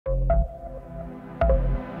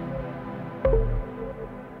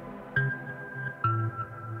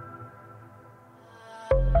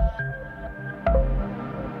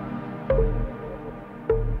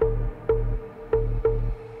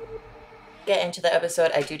get into the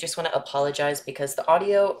episode, I do just want to apologize because the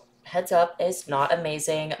audio, heads up, is not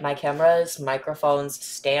amazing. My camera's microphone's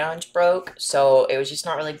stand broke, so it was just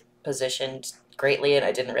not really positioned greatly, and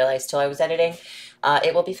I didn't realize till I was editing.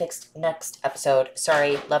 It will be fixed next episode.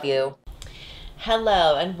 Sorry, love you.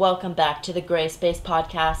 Hello, and welcome back to the GraySpace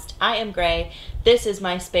podcast. I am Gray. This is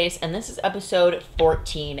my space, and this is episode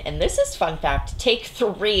 14. And this is, fun fact, take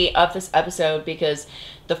 3 of this episode because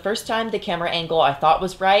the first time the camera angle I thought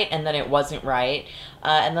was right, and then it wasn't right.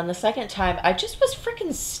 And then the second time, I just was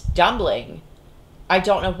freaking stumbling. I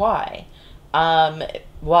don't know why.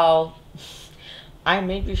 Well, I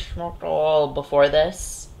maybe smoked a little before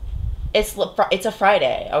this. It's a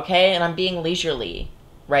Friday, okay? And I'm being leisurely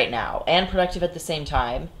right now and productive at the same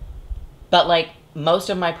time, but like most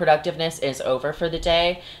of my productiveness is over for the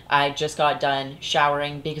day. I just got done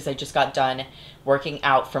showering because I just got done working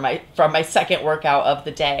out from my second workout of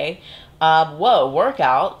the day. Whoa,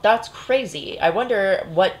 workout, that's crazy. I wonder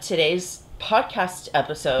what today's podcast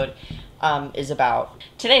episode is about.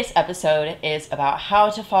 Today's episode is about how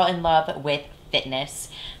to fall in love with fitness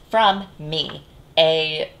from me,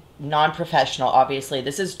 a non-professional. Obviously,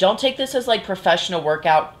 don't take this as like professional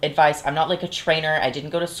workout advice. I'm not like a trainer. I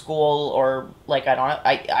didn't go to school, or like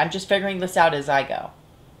I'm just figuring this out as I go,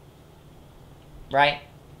 right?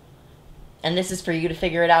 And this is for you to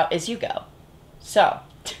figure it out as you go. So,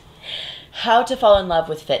 how to fall in love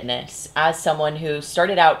with fitness as someone who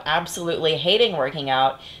started out absolutely hating working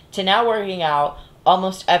out to now working out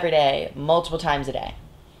almost every day, multiple times a day.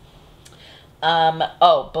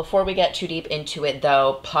 Before we get too deep into it,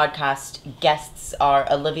 though, podcast guests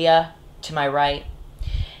are Olivia to my right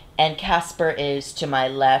and Casper is to my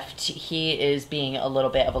left. He is being a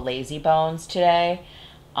little bit of a lazy bones today.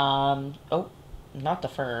 Not the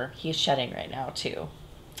fur. He's shedding right now, too.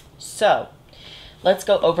 So, let's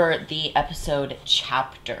go over the episode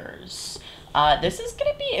chapters. This is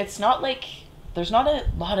gonna be, it's not like, there's not a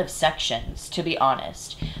lot of sections, to be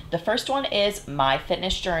honest. The first one is my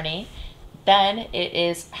fitness journey. Then it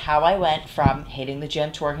is how I went from hating the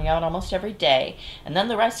gym to working out almost every day. And then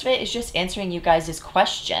the rest of it is just answering you guys'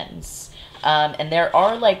 questions. And there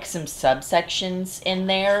are like some subsections in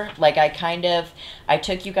there. Like I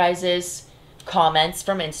took you guys' comments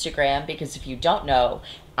from Instagram, because if you don't know,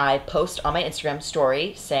 I post on my Instagram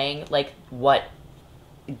story saying like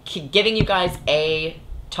giving you guys a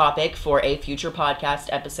topic for a future podcast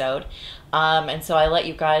episode. And so I let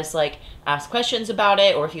you guys like ask questions about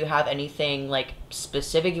it, or if you have anything like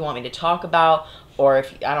specific you want me to talk about, or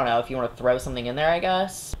if, I don't know, if you want to throw something in there, I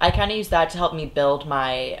guess. I kind of use that to help me build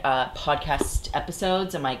my podcast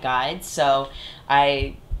episodes and my guides. So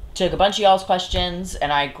I took a bunch of y'all's questions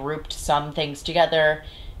and I grouped some things together.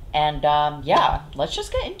 And yeah, let's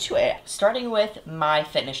just get into it. Starting with my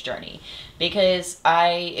fitness journey, because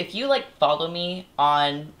if you like follow me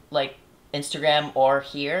on like Instagram or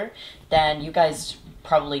here, then you guys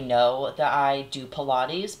probably know that I do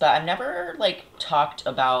Pilates, but I've never like talked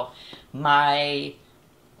about my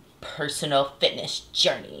personal fitness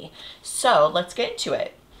journey. So let's get into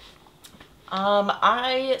it.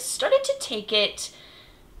 I started to take it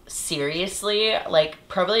seriously like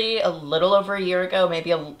probably a little over a year ago,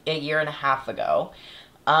 maybe a year and a half ago.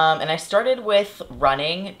 And I started with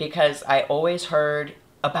running because I always heard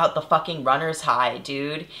about the fucking runner's high,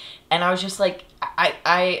 dude. And I was just like,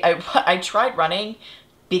 I tried running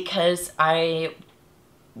because I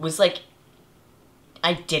was like,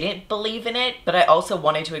 I didn't believe in it, but I also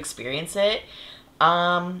wanted to experience it.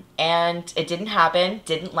 And it didn't happen,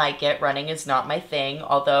 didn't like it. Running is not my thing,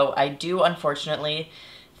 although I do unfortunately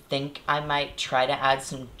think I might try to add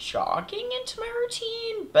some jogging into my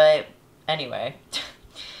routine, but anyway,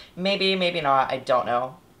 maybe not, I don't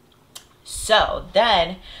know. So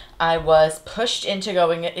then I was pushed into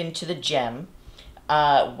going into the gym.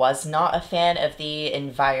 Was not a fan of the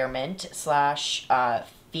environment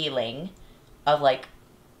 / feeling of like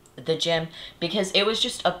the gym, because it was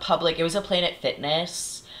just it was a Planet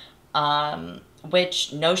Fitness,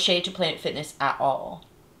 which no shade to Planet Fitness at all.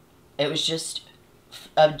 It was just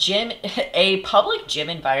a gym, a public gym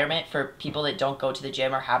environment for people that don't go to the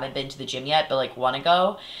gym or haven't been to the gym yet, but like want to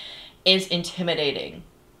go, is intimidating.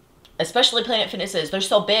 Especially Planet Fitnesses. They're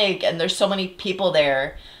so big and there's so many people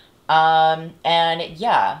there. And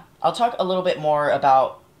yeah, I'll talk a little bit more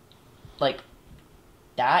about like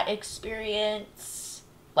that experience,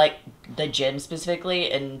 like the gym specifically,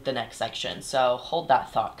 in the next section. So hold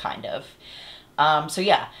that thought kind of. So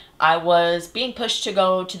yeah, I was being pushed to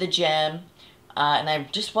go to the gym. And I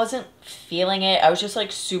just wasn't feeling it. I was just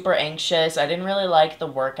like super anxious. I didn't really like the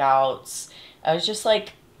workouts. I was just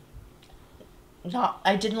like,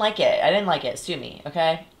 I didn't like it. I didn't like it. Sue me,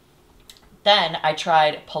 okay? Then I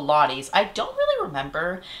tried Pilates. I don't really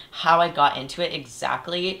remember how I got into it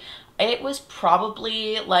exactly. It was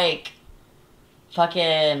probably like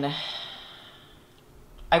fucking,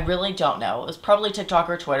 I really don't know. It was probably TikTok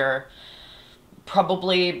or Twitter.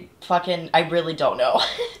 Probably fucking, I really don't know.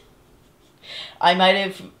 I might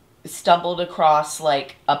have stumbled across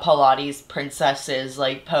like a Pilates princesses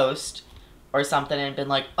like post or something and been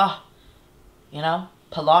like, oh,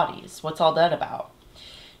 Pilates. What's all that about?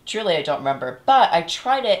 Truly, I don't remember. But I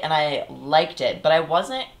tried it and I liked it, but I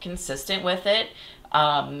wasn't consistent with it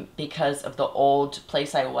because of the old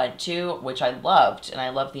place I went to, which I loved, and I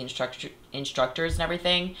loved the instructors and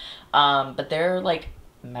everything. But their like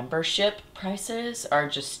membership prices are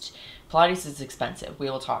just, Pilates is expensive. We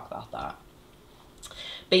will talk about that.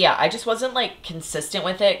 But yeah, I just wasn't like consistent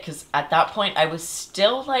with it because at that point I was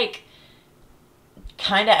still like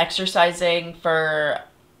kind of exercising for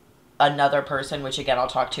another person, which again I'll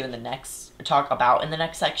talk about in the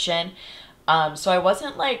next section. So I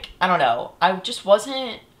wasn't like, I don't know, I just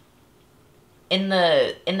wasn't in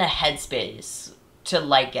the headspace to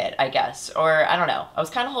like it, I guess. Or I don't know. I was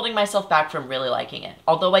kind of holding myself back from really liking it.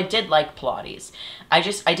 Although I did like Pilates. I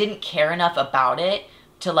didn't care enough about it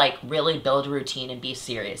to like really build a routine and be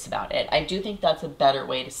serious about it. I do think that's a better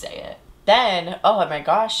way to say it. Then, oh my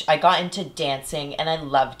gosh, I got into dancing and I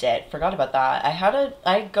loved it. Forgot about that.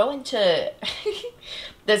 I go into,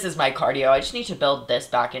 this is my cardio. I just need to build this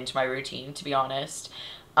back into my routine, to be honest.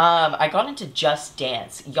 I got into Just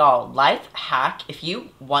Dance. Y'all, life hack, if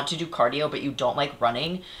you want to do cardio but you don't like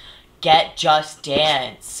running, get Just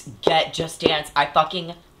Dance. Get Just Dance. I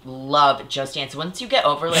fucking love Just Dance. Once you get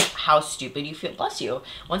over like how stupid you feel, bless you.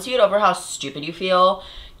 Once you get over how stupid you feel,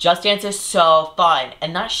 Just Dance is so fun.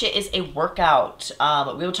 And that shit is a workout.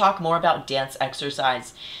 We will talk more about dance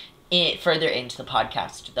exercise further into the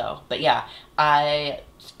podcast though. But yeah, I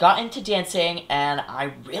got into dancing and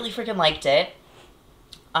I really freaking liked it.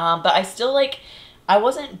 But I still I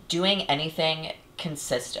wasn't doing anything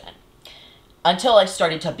consistent until I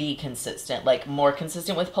started to be consistent, like more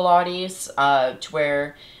consistent with Pilates, to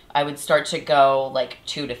where I would start to go like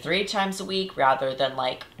 2 to 3 times a week rather than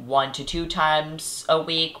like 1 to 2 times a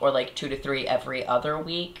week or like 2 to 3 every other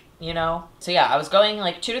week, So yeah, I was going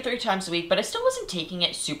like 2 to 3 times a week, but I still wasn't taking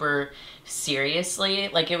it super seriously.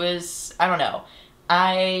 Like it was, I don't know.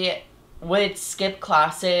 I would skip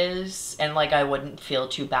classes and like I wouldn't feel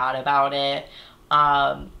too bad about it.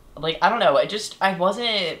 I don't know. I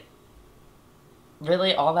wasn't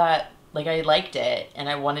really all that, like I liked it and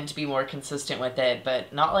I wanted to be more consistent with it,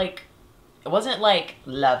 but not like, it wasn't like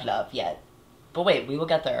love yet. But wait, we will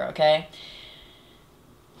get there, okay?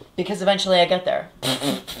 Because eventually I get there.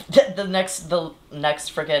 the next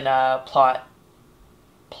freaking plot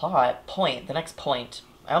point, the next point.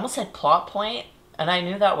 I almost said plot point. And I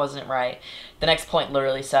knew that wasn't right. The next point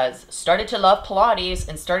literally says, started to love Pilates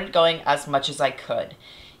and started going as much as I could.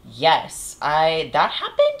 Yes, that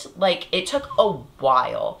happened, like, it took a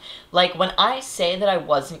while. Like, when I say that I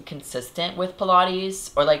wasn't consistent with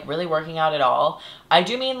Pilates or, like, really working out at all, I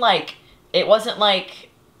do mean, like, it wasn't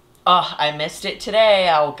like, oh, I missed it today,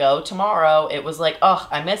 I'll go tomorrow. It was like, oh,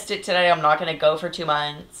 I missed it today, I'm not going to go for 2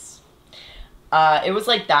 months. It was,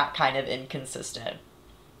 like, that kind of inconsistent.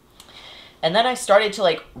 And then I started to,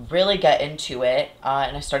 like, really get into it,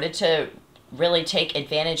 and I started to really take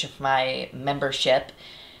advantage of my membership.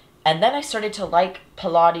 And then I started to like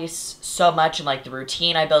Pilates so much and, like, the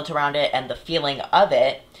routine I built around it and the feeling of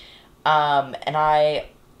it.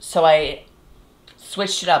 So I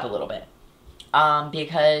switched it up a little bit.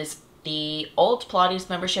 Because the old Pilates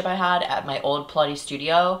membership I had at my old Pilates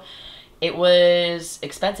studio, it was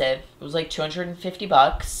expensive. It was, like,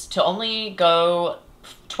 $250 to only go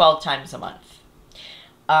 12 times a month.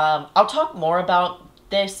 I'll talk more about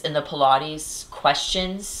this in the Pilates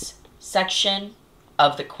questions section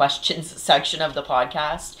of the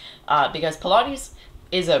podcast, because Pilates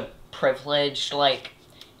is a privileged, like,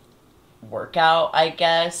 workout, I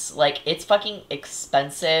guess. Like, it's fucking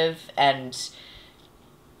expensive and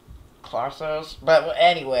classes, but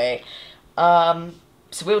anyway,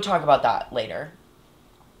 so we will talk about that later.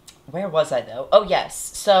 Where was I, though? Oh,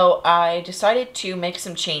 yes. So I decided to make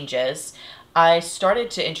some changes. I started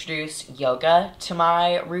to introduce yoga to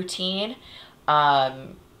my routine,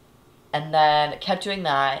 and then kept doing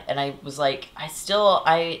that, and I was like,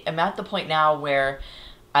 I am at the point now where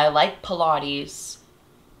I like Pilates,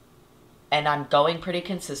 and I'm going pretty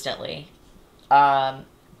consistently, and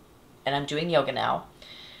I'm doing yoga now,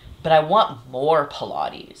 but I want more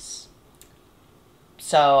Pilates.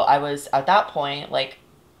 So I was, at that point, like,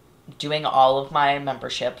 doing all of my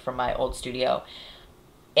membership from my old studio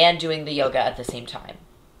and doing the yoga at the same time,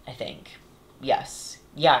 I think. Yes.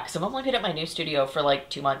 Yeah, because I've only been at my new studio for like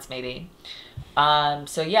 2 months maybe.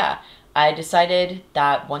 So yeah, I decided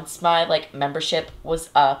that once my like membership was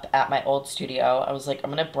up at my old studio, I was like, I'm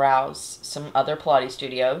gonna browse some other Pilates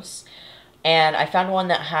studios. And I found one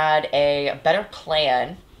that had a better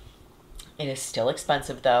plan. It is still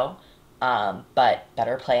expensive though, but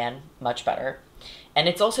better plan, much better. And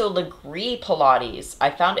it's also Legree Pilates. I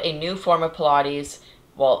found a new form of Pilates.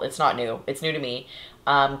 Well, it's not new. It's new to me.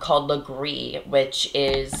 Called Legree, which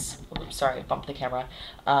is, oops, sorry, bumped the camera.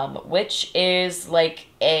 Which is like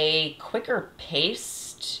a quicker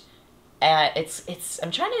paced.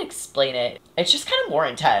 I'm trying to explain it. It's just kind of more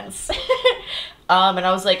intense. And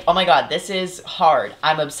I was like, oh my God, this is hard.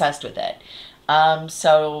 I'm obsessed with it.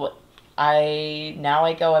 So I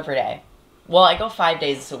go every day. Well, I go 5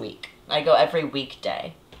 days a week. I go every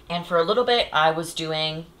weekday. And for a little bit, I was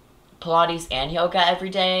doing Pilates and yoga every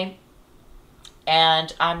day.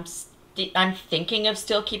 And I'm thinking of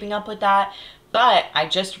still keeping up with that. But I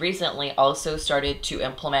just recently also started to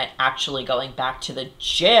implement actually going back to the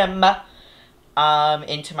gym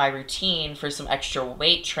into my routine for some extra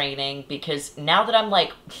weight training, because now that I'm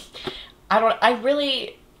like,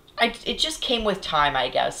 it just came with time, I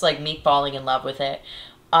guess, like me falling in love with it.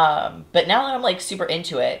 But now that I'm like super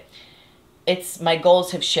into it, my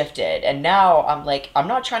goals have shifted, and now I'm like, I'm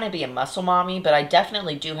not trying to be a muscle mommy, but I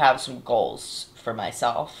definitely do have some goals for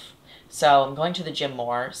myself. So I'm going to the gym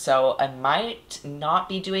more, so I might not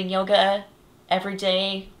be doing yoga every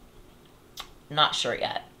day. Not sure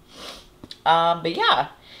yet. But yeah,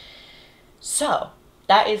 so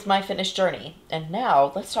that is my fitness journey. And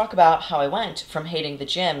now let's talk about how I went from hating the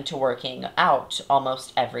gym to working out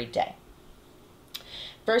almost every day.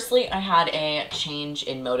 Firstly, I had a change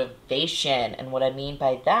in motivation. And what I mean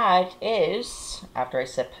by that is, after I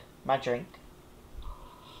sip my drink,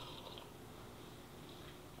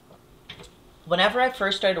 whenever I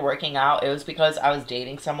first started working out, it was because I was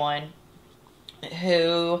dating someone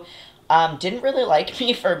who didn't really like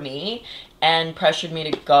me for me and pressured me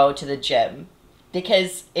to go to the gym,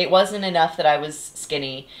 because it wasn't enough that I was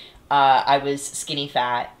skinny. I was skinny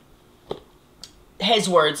fat. His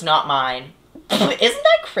words, not mine. Isn't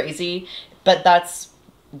that crazy? But that's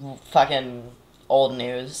fucking old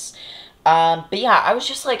news. But yeah, I was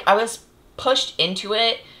just like, I was pushed into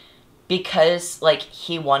it because like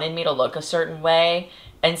he wanted me to look a certain way.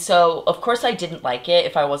 And so of course I didn't like it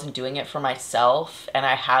if I wasn't doing it for myself and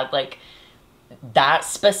I had like that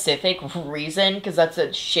specific reason, because that's a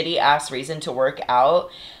shitty ass reason to work out.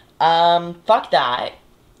 Fuck that.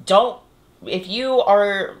 If you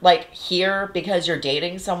are like here because you're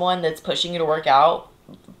dating someone that's pushing you to work out,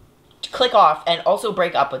 click off and also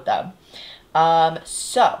break up with them.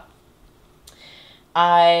 So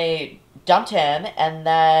I dumped him, and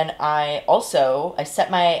then I set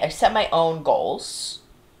my own goals,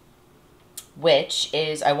 which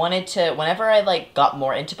is I wanted to, whenever I like got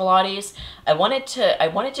more into Pilates, I wanted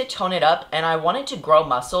to tone it up and I wanted to grow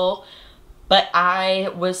muscle, but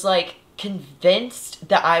I was like convinced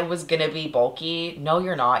that I was gonna be bulky. No,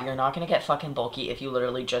 you're not. You're not gonna get fucking bulky if you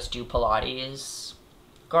literally just do Pilates.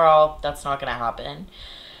 Girl, that's not gonna happen.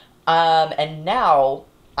 And now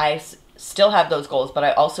I still have those goals, but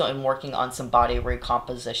I also am working on some body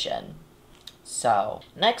recomposition. So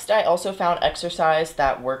next, I also found exercise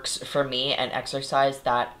that works for me and exercise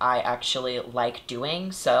that I actually like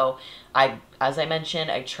doing. So as I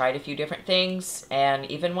mentioned, I tried a few different things, and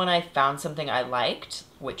even when I found something I liked,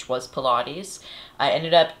 which was Pilates, I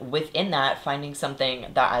ended up within that finding something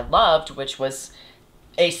that I loved, which was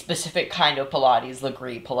a specific kind of Pilates,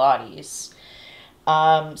 Legree Pilates.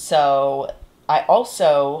 So I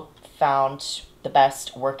also found the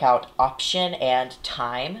best workout option and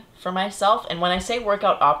time for myself. And when I say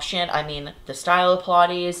workout option, I mean the style of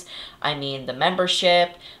Pilates, I mean the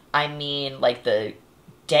membership, I mean like the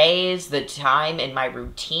days, the time in my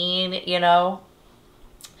routine, you know?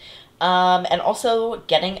 And also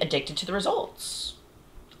getting addicted to the results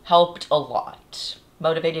helped a lot,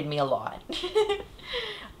 motivated me a lot.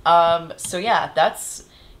 So yeah, that's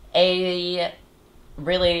a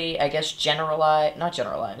really, I guess,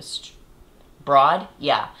 broad?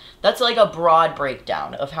 Yeah. That's like a broad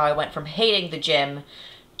breakdown of how I went from hating the gym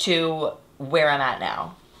to where I'm at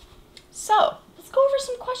now. So, let's go over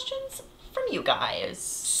some questions from you guys.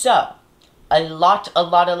 So, a lot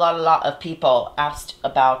of people asked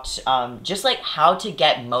about just like how to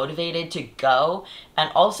get motivated to go,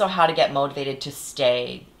 and also how to get motivated to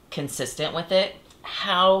stay consistent with it,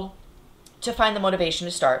 how to find the motivation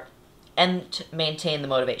to start, and to maintain the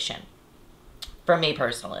motivation. For me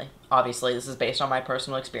personally, obviously, this is based on my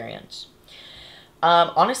personal experience.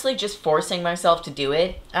 Honestly, just forcing myself to do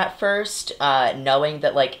it at first, knowing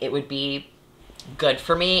that like it would be good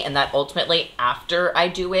for me and that ultimately after I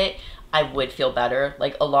do it, I would feel better.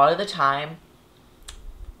 Like a lot of the time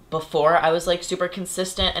before I was like super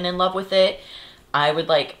consistent and in love with it, I would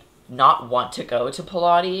like not want to go to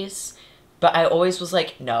Pilates, but I always was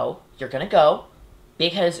like, no, you're gonna go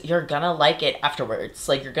because you're gonna like it afterwards.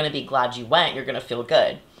 Like you're gonna be glad you went, you're gonna feel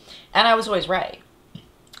good. And I was always right.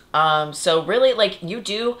 So really, like,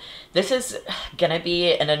 this is gonna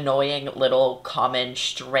be an annoying little common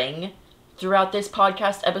string throughout this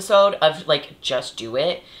podcast episode of, like, just do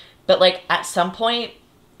it. But, like, at some point,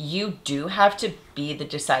 you do have to be the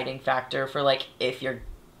deciding factor for, like, if you're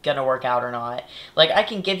gonna work out or not. Like, I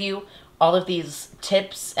can give you all of these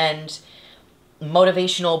tips and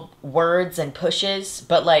motivational words and pushes,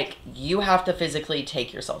 but, like, you have to physically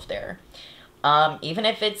take yourself there. Even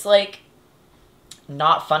if it's, like,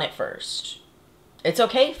 not fun at first. It's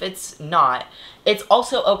okay if it's not. It's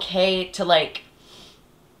also okay to like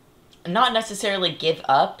not necessarily give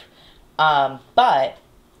up, but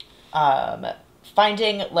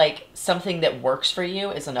finding like something that works for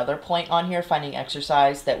you is another point on here. Finding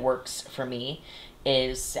exercise that works for me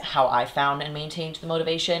is how I found and maintained the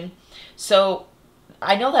motivation. So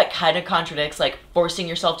I know that kind of contradicts like forcing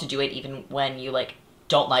yourself to do it even when you like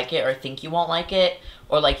don't like it or think you won't like it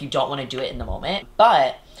or like you don't want to do it in the moment.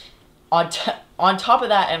 But on top of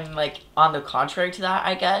that, and like on the contrary to that,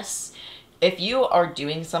 I guess, if you are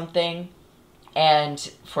doing something and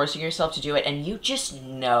forcing yourself to do it and you just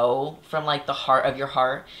know from like the heart of your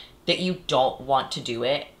heart that you don't want to do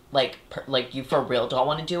it, like you for real don't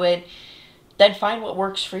want to do it, then find what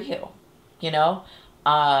works for you, you know?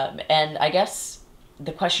 And I guess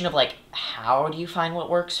the question of like, how do you find what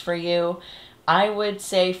works for you? I would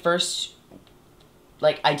say first,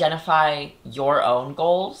 like, identify your own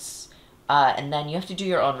goals, and then you have to do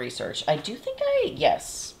your own research. I do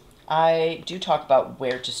talk about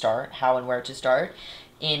where to start, how and where to start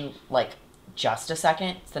in, like, just a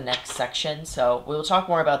second. It's the next section, so we'll talk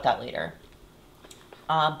more about that later.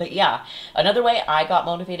 But yeah, another way I got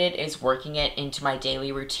motivated is working it into my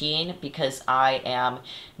daily routine because I am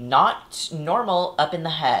not normal up in the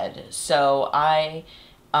head. So I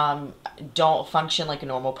don't function like a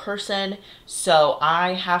normal person. So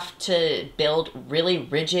I have to build really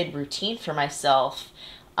rigid routine for myself.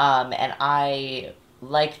 And I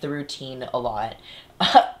like the routine a lot.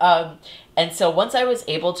 And so once I was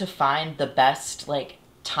able to find the best like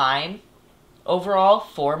time overall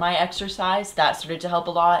for my exercise, that started to help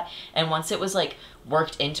a lot. And once it was like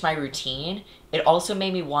worked into my routine, it also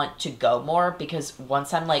made me want to go more because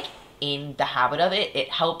once I'm like in the habit of it, it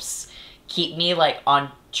helps keep me like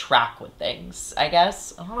on track with things, I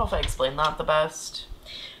guess. I don't know if I explained that the best.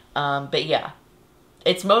 But yeah,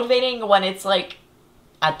 it's motivating when it's like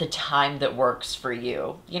at the time that works for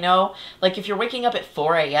you, you know? Like if you're waking up at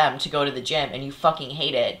 4 a.m. to go to the gym and you fucking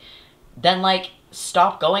hate it, then like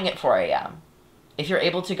stop going at 4 a.m. If you're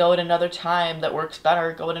able to go at another time that works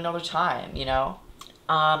better, go at another time, you know?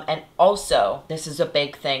 And also, this is a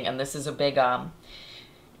big thing, and this is a big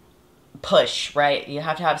push, right? You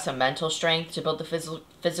have to have some mental strength to build the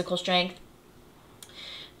physical strength.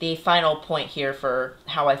 The final point here for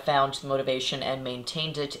how I found the motivation and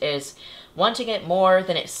maintained it is wanting it more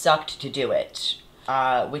than it sucked to do it,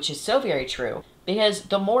 which is so very true. Because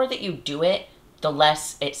the more that you do it, the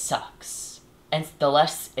less it sucks. And the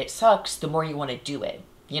less it sucks, the more you want to do it,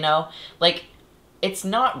 you know? Like, it's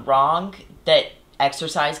not wrong that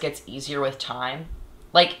exercise gets easier with time.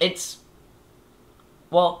 Like, it's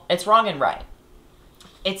wrong and right.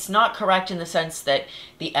 It's not correct in the sense that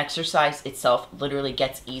the exercise itself literally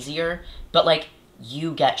gets easier, but like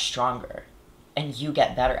you get stronger and you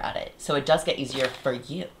get better at it. So it does get easier for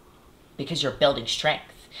you because you're building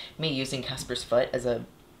strength. Me using Casper's foot as a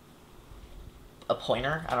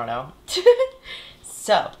pointer, I don't know.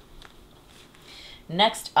 So,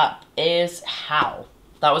 next up is how.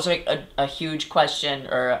 That was like a huge question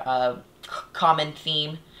or a common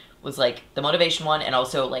theme was like the motivation one and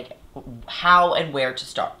also like how and where to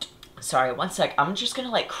start. Sorry, one sec. I'm just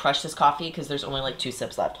gonna like crush this coffee because there's only like 2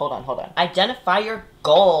 sips left. Hold on. Identify your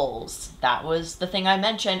goals. That was the thing I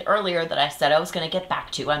mentioned earlier that I said I was gonna get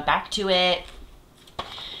back to. I'm back to it.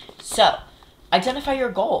 So, identify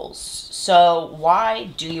your goals. So, why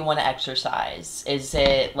do you want to exercise? Is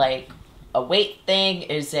it like a weight thing?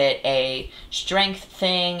 Is it a strength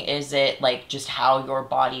thing? Is it like just how your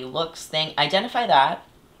body looks thing? Identify that.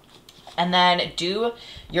 And then do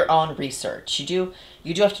your own research. You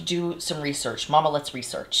do have to do some research. Mama, let's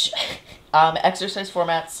research. Exercise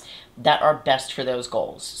formats that are best for those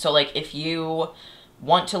goals. So like if you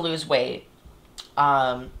want to lose weight,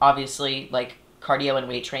 Obviously, like cardio and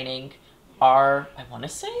weight training are, I want to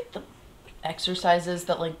say, the exercises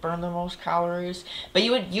that like burn the most calories. But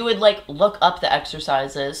you would like look up the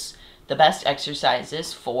exercises, the best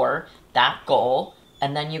exercises for that goal,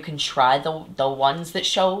 and then you can try the ones that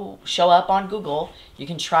show up on Google. You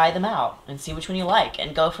can try them out and see which one you like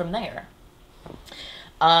and go from there.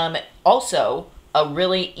 Also, a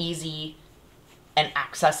really easy and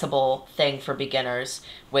accessible thing for beginners,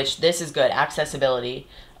 which this is good, accessibility,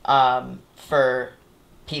 for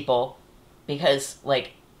people, because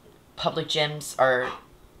like public gyms are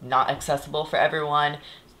not accessible for everyone.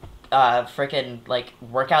 Freaking like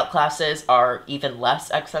workout classes are even less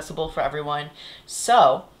accessible for everyone.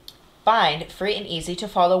 So find free and easy to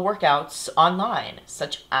follow workouts online,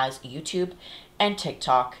 such as YouTube and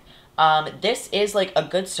TikTok. This is like a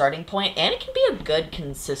good starting point, and it can be a good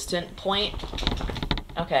consistent point.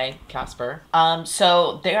 Okay, Casper.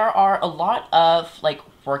 So there are a lot of like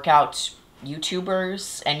workout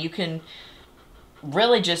YouTubers, and you can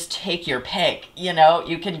really just take your pick. You know,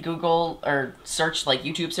 you can Google or search, like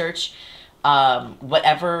YouTube search,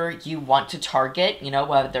 whatever you want to target, you know,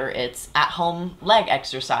 whether it's at-home leg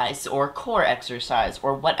exercise or core exercise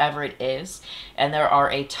or whatever it is. And there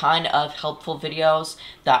are a ton of helpful videos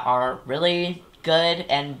that are really good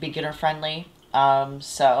and beginner friendly.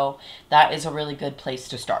 So that is a really good place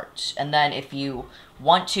to start. And then if you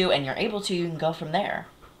want to and you're able to, you can go from there.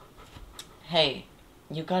 Hey,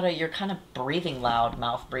 you're kind of breathing loud,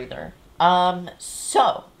 mouth breather.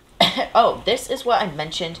 So, oh, this is what I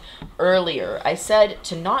mentioned earlier. I said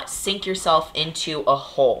to not sink yourself into a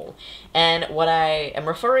hole. And what I am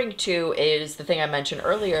referring to is the thing I mentioned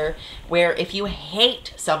earlier, where if you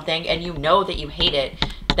hate something and you know that you hate it,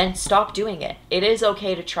 then stop doing it. It is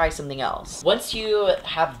okay to try something else. Once you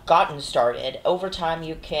have gotten started, over time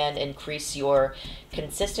you can increase your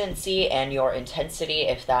consistency and your intensity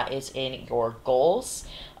if that is in your goals.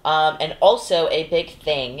 And also a big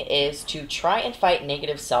thing is to try and fight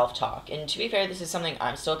negative self-talk. And to be fair, this is something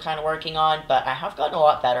I'm still kind of working on, but I have gotten a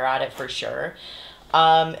lot better at it for sure.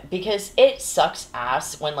 Because it sucks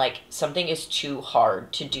ass when like something is too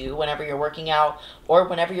hard to do whenever you're working out or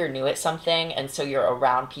whenever you're new at something, and so you're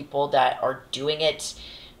around people that are doing it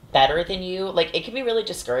better than you. Like, it can be really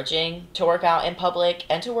discouraging to work out in public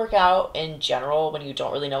and to work out in general when you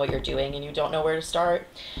don't really know what you're doing and you don't know where to start.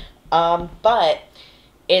 But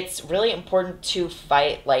it's really important to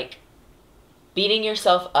fight like beating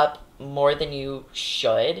yourself up more than you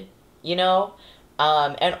should, you know?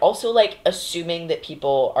 And also like assuming that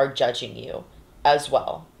people are judging you as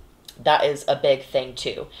well. That is a big thing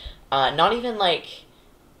too. Not even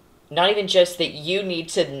just that you need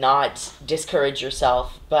to not discourage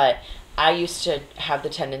yourself, but I used to have the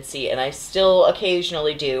tendency, and I still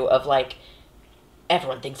occasionally do, of like,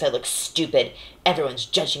 everyone thinks I look stupid. Everyone's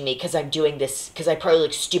judging me because I'm doing this, because I probably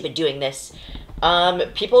look stupid doing this.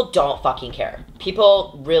 People don't fucking care.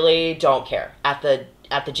 People really don't care. At the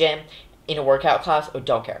gym, in a workout class, or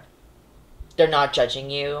don't care. They're not judging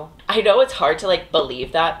you. I know it's hard to like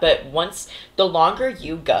believe that, but the longer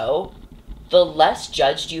you go, the less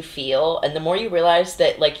judged you feel, and the more you realize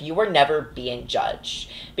that like you were never being judged.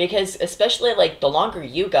 Because especially like the longer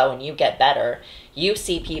you go and you get better, you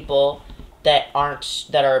see people that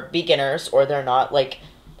are beginners, or they're not like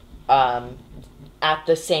at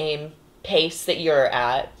the same pace that you're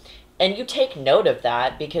at. And you take note of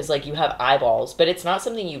that because, like, you have eyeballs, but it's not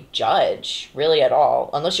something you judge, really, at all.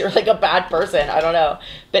 Unless you're, like, a bad person. I don't know.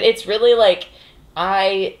 But it's really, like,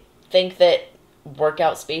 I think that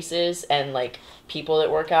workout spaces and, like, people that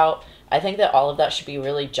work out, I think that all of that should be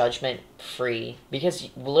really judgment-free. Because,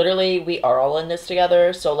 literally, we are all in this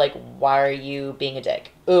together. So, like, why are you being a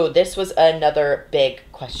dick? Ooh, this was another big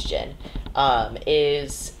question.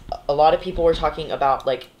 Is a lot of people were talking about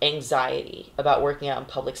like anxiety about working out in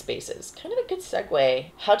public spaces. Kind of a good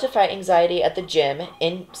segue. How to fight anxiety at the gym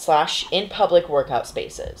in public workout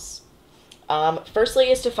spaces.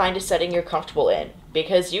 Firstly is to find a setting you're comfortable in,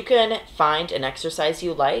 because you can find an exercise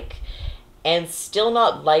you like and still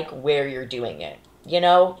not like where you're doing it. You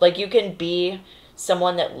know, like you can be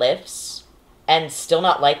someone that lifts and still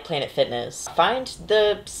not like Planet Fitness. Find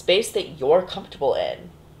the space that you're comfortable in.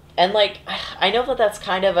 And, like, I know that that's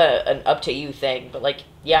kind of an up-to-you thing, but, like,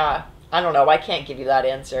 yeah, I don't know. I can't give you that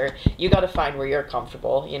answer. You gotta find where you're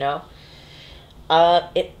comfortable, you know?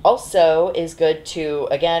 It also is good to,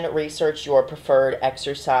 again, research your preferred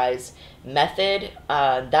exercise method.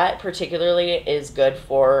 That particularly is good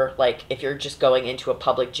for, like, if you're just going into a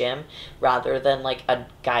public gym rather than, like, a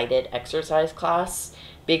guided exercise class.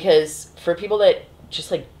 Because for people that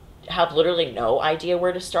just, like, have literally no idea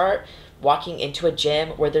where to start, walking into a gym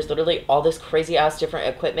where there's literally all this crazy ass different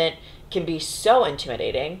equipment can be so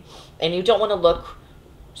intimidating, and you don't want to look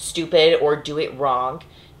stupid or do it wrong,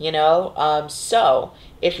 you know? So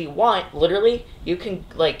if you want, literally, you can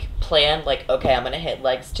like plan, like, okay, I'm gonna hit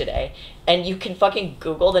legs today, and you can fucking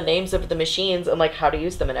Google the names of the machines and like how to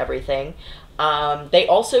use them and everything. They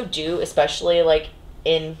also do, especially like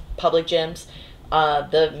in public gyms,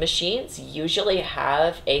 the machines usually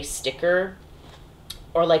have a sticker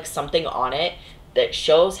or like something on it that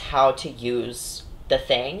shows how to use the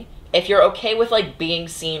thing. If you're okay with like being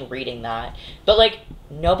seen reading that, but like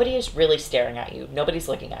nobody is really staring at you, nobody's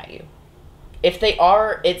looking at you. If they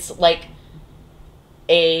are, it's like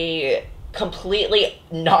a completely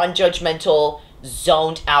non-judgmental,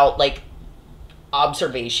 zoned out like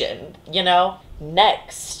observation, you know?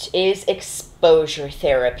 Next is exposure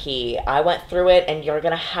therapy. I went through it and you're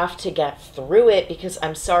gonna have to get through it because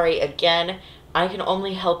I'm sorry, again, I can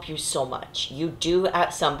only help you so much. You do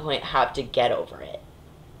at some point have to get over it.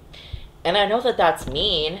 And I know that that's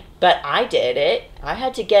mean, but I did it. I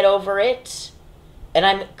had to get over it. And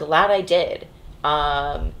I'm glad I did.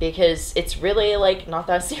 Because it's really like not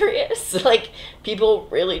that serious. Like people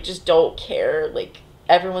really just don't care. Like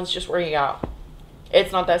everyone's just working out.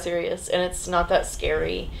 It's not that serious and it's not that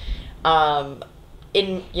scary.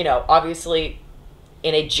 In, you know, obviously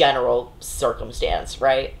in a general circumstance,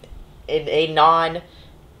 right? In a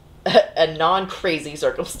non-crazy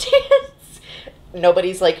circumstance,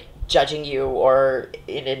 nobody's like judging you or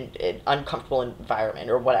in an uncomfortable environment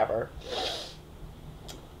or whatever.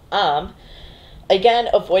 Again,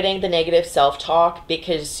 avoiding the negative self-talk,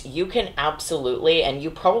 because you can absolutely, and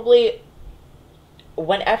you probably,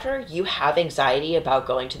 whenever you have anxiety about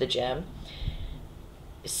going to the gym,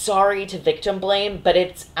 sorry to victim blame, but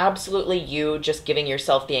it's absolutely you just giving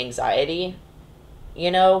yourself the anxiety,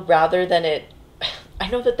 you know, rather than it. I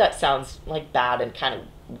know that that sounds like bad and kind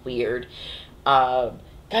of weird.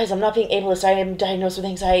 Guys, I'm not being ableist. I am diagnosed with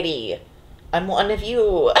anxiety. I'm one of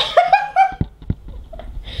you.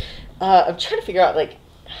 I'm trying to figure out, like,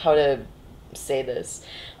 how to say this.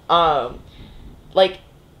 Like,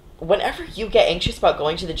 whenever you get anxious about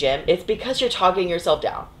going to the gym, it's because you're talking yourself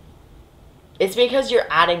down. It's because you're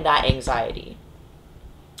adding that anxiety.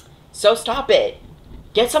 So stop it.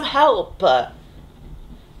 Get some help.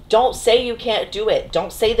 Don't say you can't do it.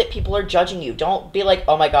 Don't say that people are judging you. Don't be like,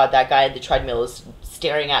 oh my god, that guy at the treadmill is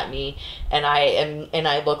staring at me and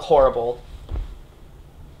I look horrible.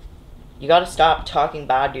 You gotta stop talking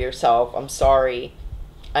bad to yourself. I'm sorry,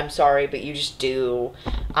 but you just do.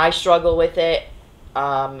 I struggle with it.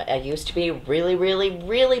 I used to be really, really,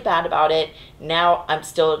 really bad about it. Now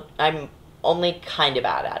I'm only kind of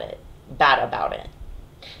bad about it.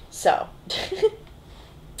 So,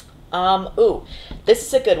 ooh, this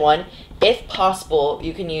is a good one. If possible,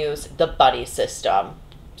 you can use the buddy system.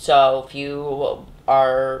 So if you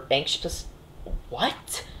are anxious,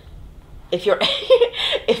 what? If you're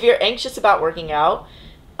if you're anxious about working out,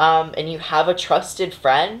 and you have a trusted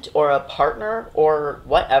friend or a partner or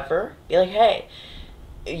whatever, be like, hey,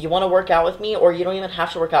 you want to work out with me? Or you don't even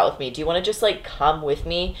have to work out with me. Do you want to just like come with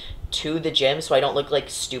me to the gym so I don't look like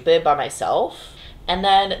stupid by myself? And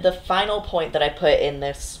then the final point that I put in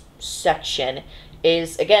this section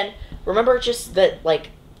is, again, remember just that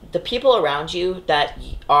like the people around you that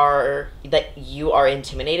you are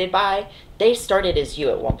intimidated by, they started as you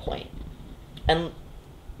at one point. And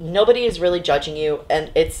nobody is really judging you,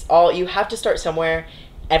 and it's all, you have to start somewhere.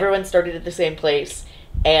 Everyone started at the same place,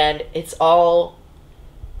 and it's all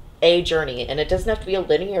a journey, and it doesn't have to be a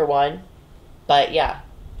linear one, but yeah,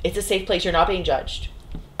 it's a safe place. You're not being judged.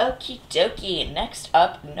 Okie dokie. Next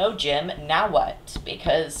up, no gym, now what?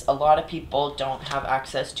 Because a lot of people don't have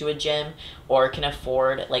access to a gym or can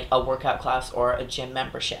afford like a workout class or a gym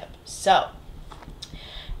membership. So,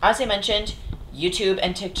 as I mentioned, YouTube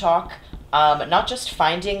and TikTok, not just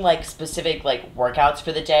finding like specific like workouts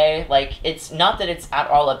for the day. Like, it's not that it's at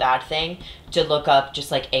all a bad thing to look up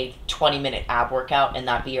just like a 20-minute ab workout and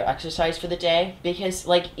that be your exercise for the day, because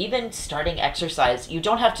like even starting exercise, you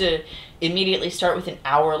don't have to immediately start with an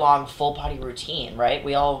hour-long full body routine, right?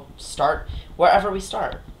 We all start wherever we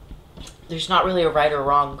start. There's not really a right or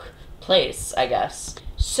wrong place, I guess.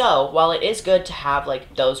 So while it is good to have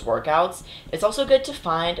like those workouts, it's also good to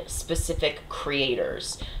find specific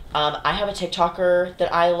creators. I have a TikToker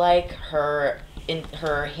that I like. Her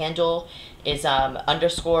handle is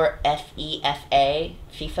 _FEFA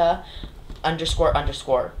FIFA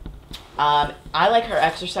 __. I like her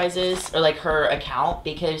exercises, or like her account,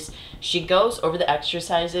 because she goes over the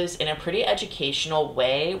exercises in a pretty educational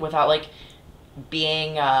way without like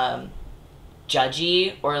being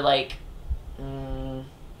judgy or like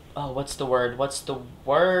oh, what's the word? What's the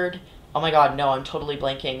word? Oh my god, no, I'm totally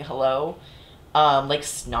blanking. Hello? Like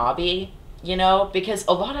snobby, you know? Because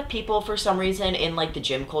a lot of people, for some reason, in like the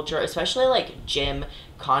gym culture, especially like gym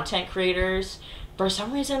content creators, for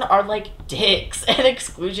some reason are like dicks and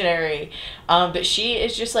exclusionary. But she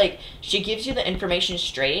is just like, she gives you the information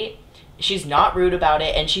straight. She's not rude about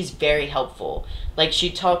it, and she's very helpful. Like,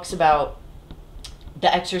 she talks about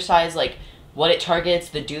the exercise, like what it targets,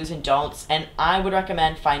 the do's and don'ts, and I would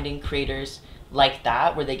recommend finding creators like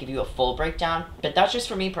that where they give you a full breakdown. But that's just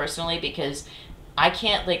for me personally, because I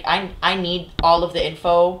can't, like, I need all of the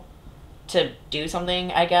info to do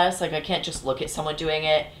something, I guess. Like, I can't just look at someone doing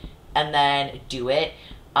it and then do it.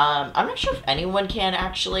 I'm not sure if anyone can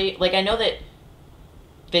actually. Like, I know that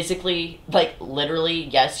physically, like, literally,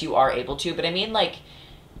 yes, you are able to, but I mean, like,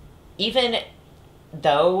 even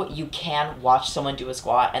though you can watch someone do a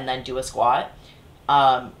squat and then do a squat,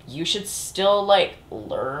 you should still like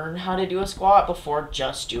learn how to do a squat before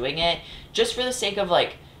just doing it, just for the sake of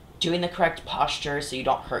like doing the correct posture so you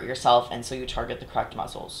don't hurt yourself and so you target the correct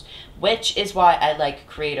muscles. Which is why I like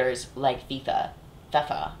creators like FIFA.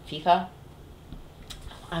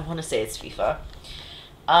 I want to say it's FIFA.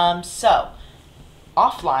 So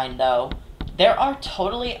offline though, there are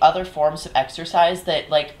totally other forms of exercise that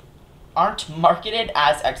like aren't marketed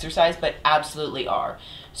as exercise, but absolutely are.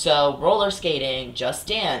 So roller skating, just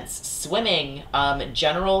dance, swimming,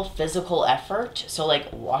 general physical effort. So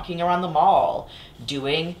like walking around the mall,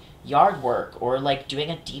 doing yard work, or like doing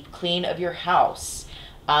a deep clean of your house.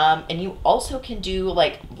 And you also can do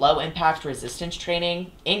like low impact resistance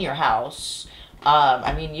training in your house.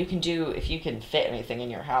 I mean, you can do, if you can fit anything in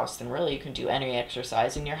your house, then really you can do any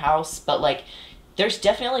exercise in your house. But like, there's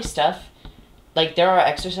definitely stuff, like there are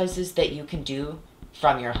exercises that you can do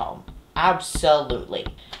from your home. Absolutely.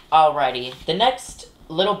 Alrighty, the next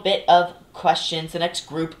little bit of questions, the next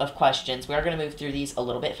group of questions, we are going to move through these a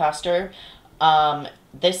little bit faster.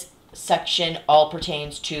 This section all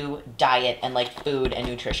pertains to diet and like food and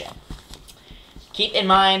nutrition. Keep in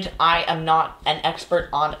mind, I am not an expert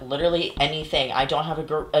on literally anything. I don't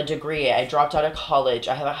have a degree. I dropped out of college.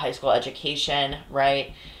 I have a high school education,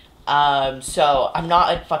 right? So I'm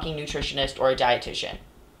not a fucking nutritionist or a dietitian.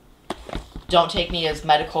 Don't take me as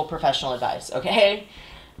medical professional advice, okay?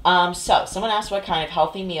 So someone asked, what kind of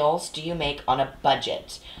healthy meals do you make on a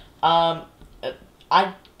budget? I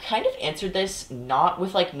kind of answered this not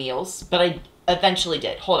with like meals, but I eventually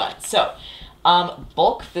did. Hold on. So,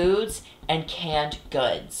 bulk foods and canned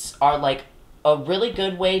goods are like a really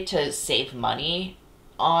good way to save money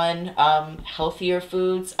on healthier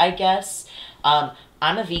foods, I guess.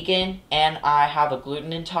 I'm a vegan and I have a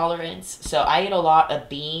gluten intolerance, so I eat a lot of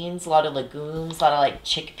beans, a lot of legumes, a lot of like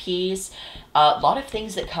chickpeas, a lot of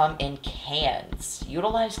things that come in cans.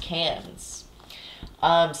 Utilize cans.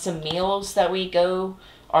 Some meals that we go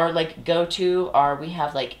to are, we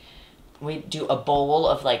have like, we do a bowl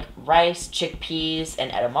of like rice, chickpeas,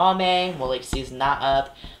 and edamame. We'll like season that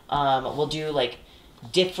up. We'll do like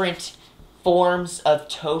different forms of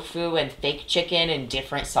tofu and fake chicken and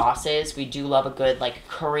different sauces. We do love a good like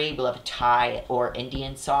curry. We love a Thai or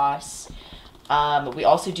Indian sauce. We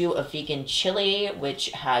also do a vegan chili, which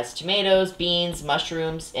has tomatoes, beans,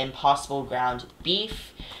 mushrooms, and possible ground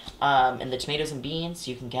beef. And the tomatoes and beans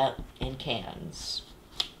you can get in cans.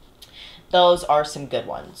 Those are some good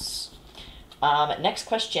ones. Next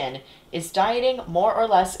question. Is dieting more or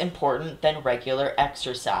less important than regular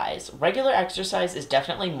exercise? Regular exercise is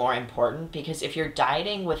definitely more important, because if you're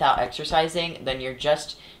dieting without exercising, then you're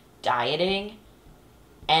just dieting.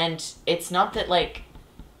 And it's not that like,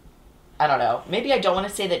 I don't know, maybe I don't want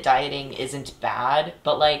to say that dieting isn't bad,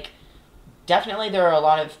 but like definitely there are a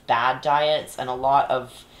lot of bad diets and a lot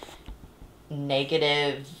of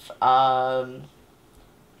negative, I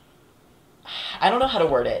don't know how to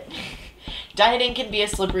word it. Dieting can be a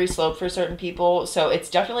slippery slope for certain people, so it's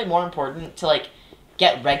definitely more important to like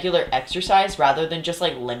get regular exercise rather than just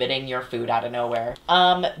like limiting your food out of nowhere.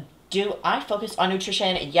 Do I focus on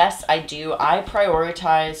nutrition? Yes, I do. I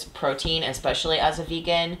prioritize protein, especially as a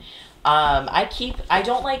vegan. I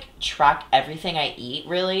don't like track everything I eat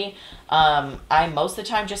really. I most of the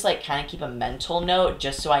time just like kind of keep a mental note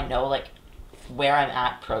just so I know like where I'm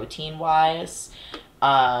at protein wise.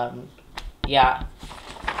 Yeah.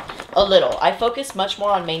 A little. I focus much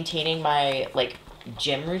more on maintaining my, like,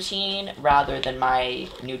 gym routine rather than my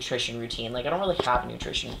nutrition routine. Like, I don't really have a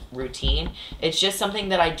nutrition routine. It's just something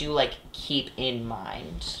that I do, like, keep in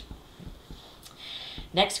mind.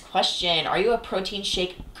 Next question. Are you a protein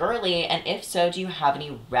shake girly? And if so, do you have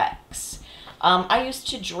any recs? I used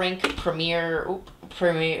to drink Premier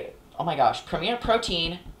Protein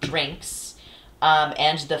drinks.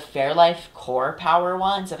 and the Fairlife Core Power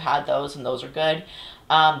ones. I've had those, and those are good.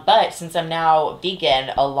 But since I'm now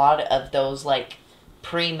vegan, a lot of those like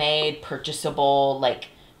pre-made, purchasable like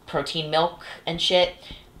protein milk and shit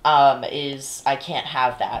is I can't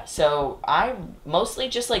have that. So I mostly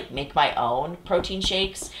just like make my own protein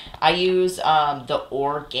shakes. I use the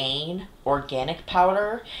Orgain organic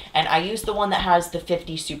powder, and I use the one that has the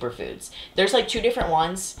 50 superfoods. There's like two different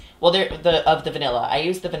ones. Well, they're of the vanilla. I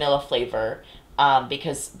use the vanilla flavor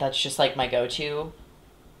because that's just like my go-to.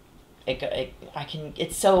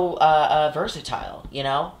 It's so versatile, you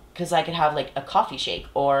know, because I could have like a coffee shake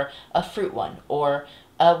or a fruit one or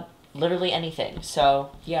literally anything.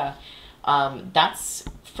 So yeah, that's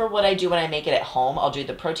for what I do when I make it at home. I'll do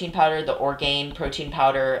the protein powder, the Orgain protein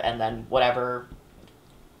powder, and then whatever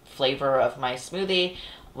flavor of my smoothie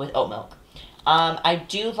with oat milk. I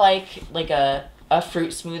do like a fruit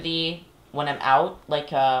smoothie when I'm out,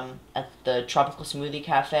 like at the Tropical Smoothie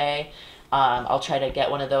Cafe. I'll try to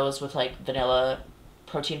get one of those with like vanilla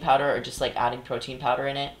protein powder or just like adding protein powder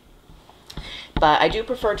in it. But I do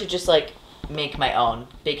prefer to just like make my own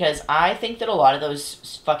because I think that a lot of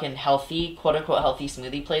those fucking healthy, quote unquote healthy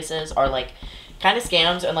smoothie places are like kind of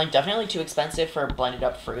scams and like definitely too expensive for blended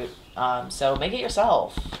up fruit. So make it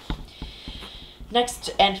yourself. Next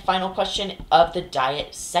and final question of the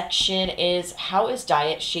diet section is, how is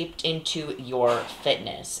diet shaped into your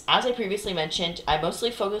fitness? As I previously mentioned, I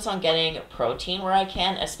mostly focus on getting protein where I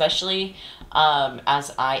can, especially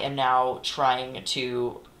as I am now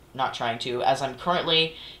as I'm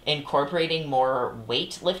currently incorporating more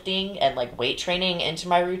weightlifting and like weight training into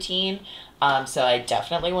my routine. So I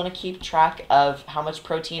definitely want to keep track of how much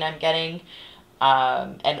protein I'm getting.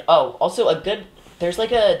 And also there's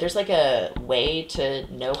like a way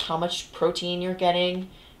to know how much protein you're getting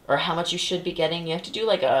or how much you should be getting. You have to do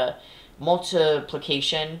like a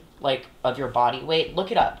multiplication like of your body weight.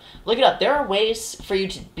 Look it up. There are ways for you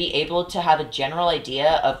to be able to have a general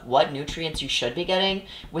idea of what nutrients you should be getting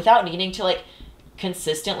without needing to like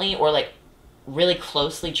consistently or like really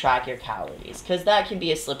closely track your calories, because that can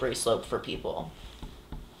be a slippery slope for people.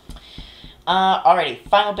 Alrighty,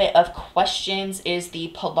 final bit of questions is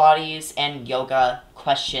the Pilates and yoga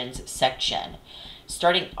questions section.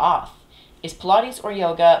 Starting off, is Pilates or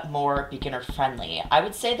yoga more beginner friendly? I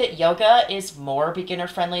would say that yoga is more beginner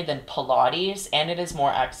friendly than Pilates, and it is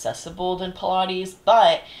more accessible than Pilates,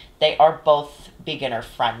 but they are both beginner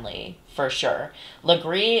friendly for sure.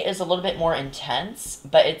 Legree is a little bit more intense,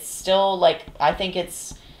 but it's still like, I think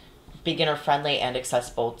it's beginner friendly and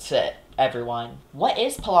accessible to everyone. What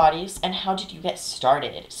is Pilates and how did you get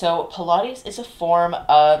started? So Pilates is a form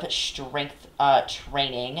of strength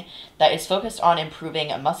training that is focused on improving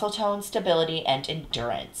muscle tone, stability, and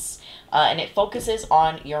endurance. And it focuses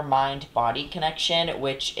on your mind-body connection,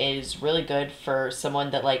 which is really good for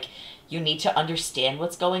someone that like you need to understand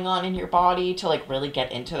what's going on in your body to like really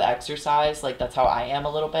get into the exercise. Like that's how I am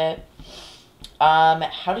a little bit.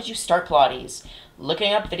 How did you start Pilates?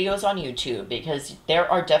 Looking up videos on YouTube, because there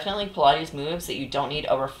are definitely Pilates moves that you don't need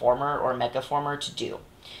a reformer or megaformer to do.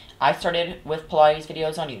 I started with Pilates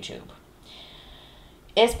videos on YouTube.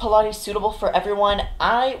 Is Pilates suitable for everyone?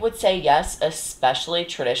 I would say yes, especially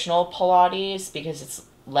traditional Pilates, because it's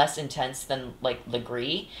less intense than like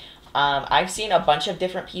Legree. I've seen a bunch of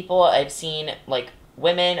different people. I've seen like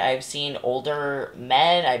women, I've seen older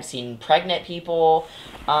men, I've seen pregnant people.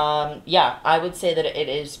 Yeah, I would say that it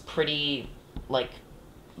is pretty like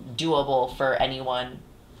doable for anyone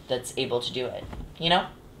that's able to do it, you know?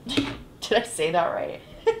 Did I say that right?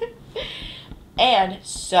 And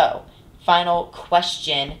so, final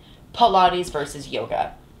question, Pilates versus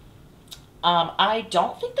yoga. I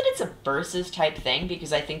don't think that it's a versus type thing,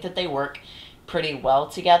 because I think that they work pretty well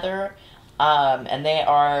together, and they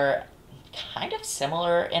are kind of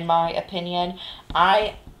similar in my opinion.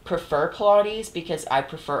 I prefer Pilates because I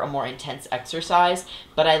prefer a more intense exercise,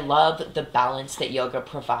 but I love the balance that yoga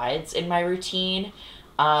provides in my routine,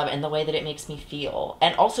 and the way that it makes me feel.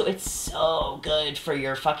 And also it's so good for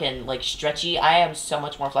your fucking like stretchy. I am so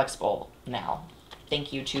much more flexible now,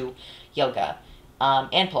 thank you to yoga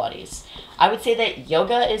and Pilates. I would say that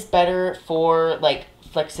yoga is better for like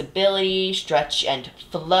flexibility, stretch, and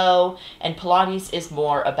flow, and Pilates is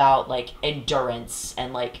more about like endurance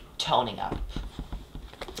and like toning up.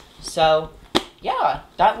 So, yeah,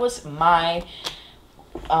 that was my,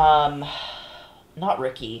 not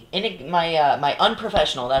rookie, my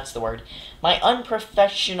unprofessional, that's the word, my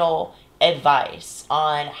unprofessional advice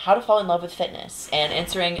on how to fall in love with fitness and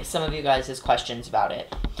answering some of you guys' questions about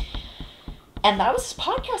it. And that was this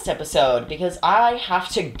podcast episode because I have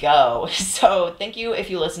to go. So thank you if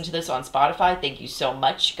you listen to this on Spotify. Thank you so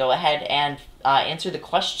much. Go ahead and answer the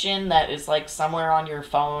question that is like somewhere on your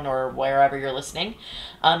phone or wherever you're listening.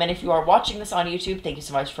 And if you are watching this on YouTube, thank you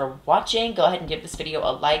so much for watching. Go ahead and give this video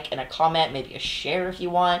a like and a comment, maybe a share if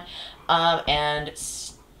you want. And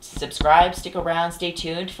subscribe, stick around, stay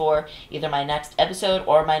tuned for either my next episode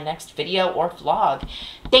or my next video or vlog.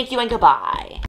 Thank you and goodbye.